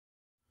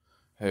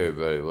Hey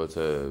everybody, what's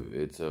up?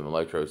 It's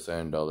Electro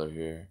Sand Dollar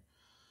here.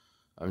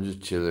 I'm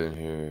just chilling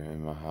here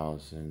in my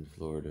house in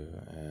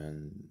Florida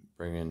and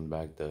bringing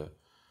back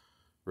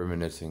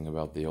reminiscing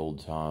about the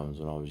old times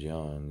when I was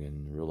young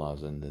and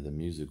realizing that the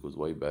music was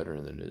way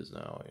better than it is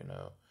now.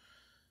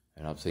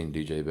 And I've seen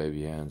DJ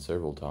Baby Ann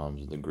several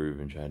times in the Groove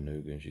in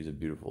Chattanooga, and she's a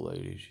beautiful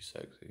lady. She's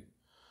sexy.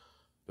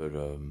 But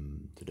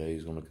today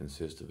is going to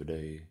consist of a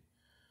day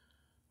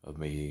of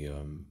me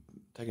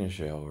taking a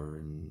shower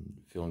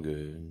and feeling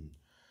good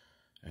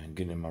and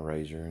getting in my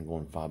razor and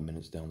going 5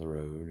 minutes down the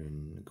road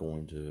and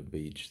going to a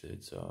beach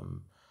that's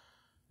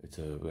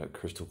got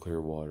crystal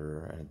clear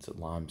water, and it's a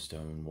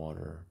limestone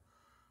water,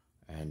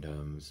 and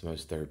it's the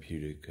most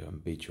therapeutic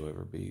beach you'll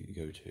ever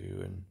go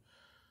to.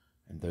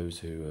 And those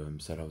who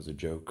said I was a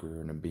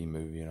joker and a B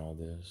movie and all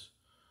this,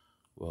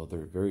 well,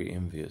 they're very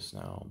envious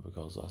now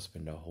because I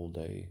spend a whole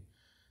day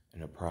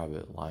in a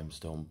private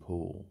limestone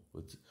pool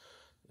with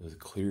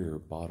clear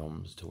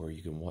bottoms to where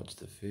you can watch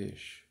the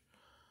fish,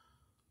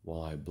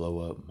 while I blow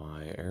up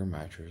my air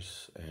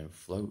mattress and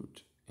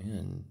float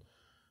in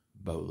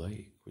Boat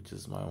Lake, which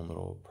is my own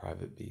little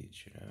private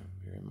beach,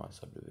 here in my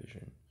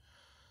subdivision.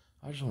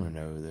 I just want to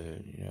know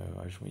that,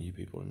 I just want you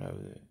people to know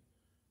that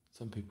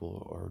some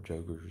people are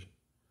jokers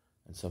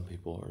and some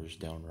people are just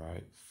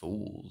downright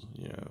fools,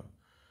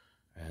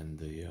 and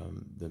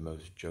the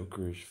most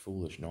jokerish,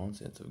 foolish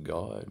nonsense of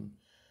God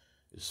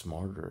is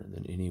smarter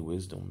than any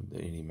wisdom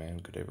that any man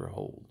could ever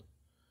hold.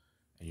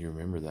 And you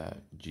remember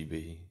that,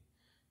 GB.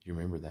 You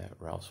remember that,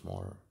 Ralph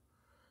Smart.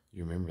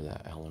 You remember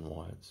that, Alan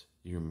Watts.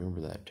 You remember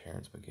that,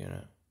 Terrence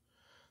McKenna.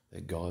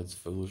 That God's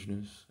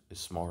foolishness is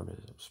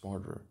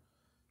smarter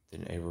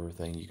than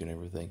everything you can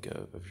ever think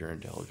of your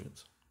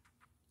intelligence.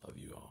 Love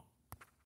you all.